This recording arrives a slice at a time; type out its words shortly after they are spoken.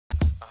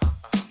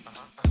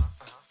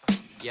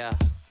Yeah,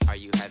 are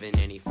you having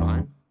any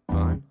fun?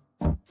 Fun?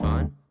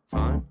 Fun?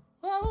 Fun?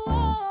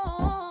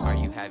 Are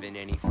you having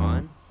any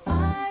fun?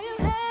 Are you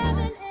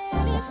having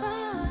any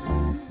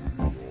fun?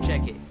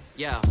 Check it,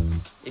 yeah.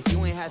 If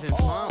you ain't having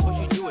fun,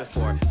 what you do it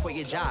for? Quit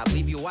your job,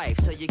 leave your wife,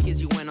 tell your kids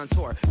you went on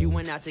tour. You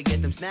went out to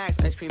get them snacks,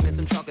 ice cream and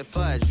some chocolate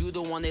fudge. You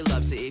the one they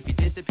love, so if you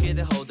disappear,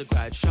 they hold a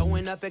grudge.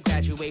 Showing up at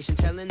graduation,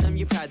 telling them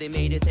you're proud they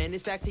made it. Then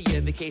it's back to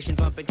your vacation,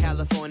 bumping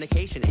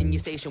Californication in your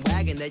station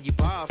wagon that you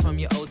borrowed from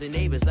your older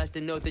neighbors. Left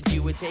a note that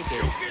you would take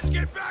it. You kids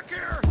get back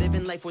here!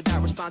 Living life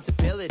without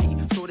responsibility,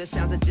 sorta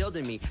sounds a deal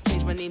to me.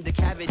 Change my name to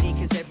Cavity,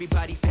 cause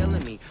everybody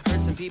feeling me.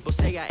 Heard some people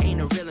say I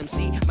ain't a real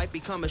MC. Might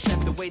become a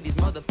chef the way these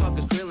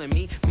motherfuckers grilling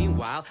me.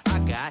 Meanwhile, I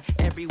got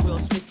every Will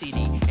Smith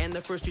CD and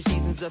the first 2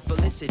 seasons of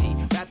Felicity.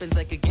 Rapping's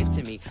like a gift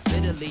to me.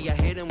 Literally, I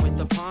hit him with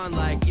the pawn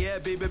like, yeah,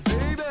 baby,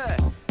 baby.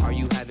 Are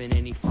you having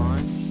any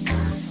fun?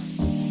 Are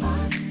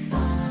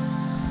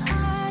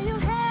you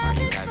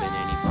having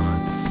any fun?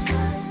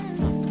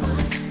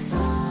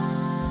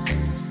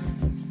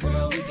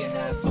 Girl, we can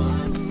have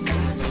fun.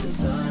 Laying in the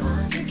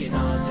sun, drinking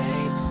all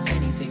day.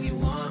 Anything you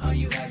want. Are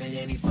you having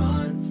any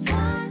fun?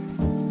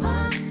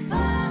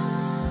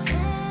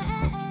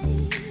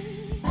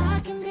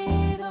 I can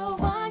be the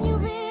one you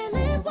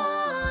really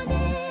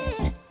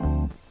wanted.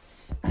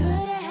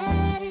 Could've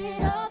had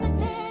it all, but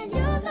then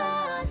you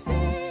lost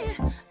it.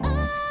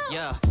 Oh.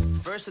 Yeah,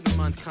 first of the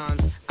month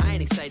comes, I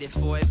ain't excited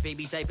for it.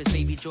 Baby diapers,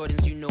 baby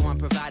Jordans, you know I'm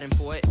providing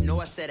for it. No,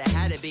 I said I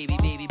had a baby,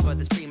 but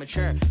it's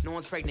premature. No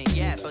one's pregnant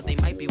yet, but they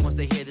might be once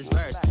they hear this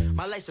verse.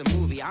 My life's a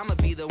movie, I'ma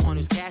be the one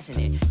who's casting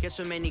it. Get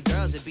so many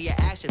girls, it'd be an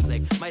action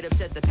flick. Might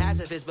upset the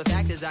pacifists, but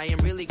fact is I am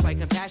really quite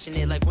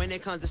compassionate. Like when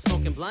it comes to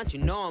smoking blunts, you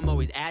know I'm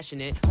always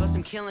ashing it. Plus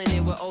I'm killing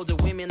it with older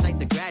women like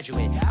The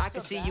Graduate. I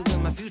can see you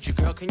in my future,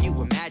 girl, can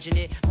you imagine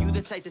it? You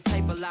the type to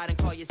type a lot and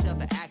call yourself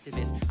an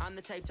activist. I'm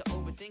the type to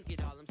overthink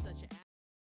it all, I'm such an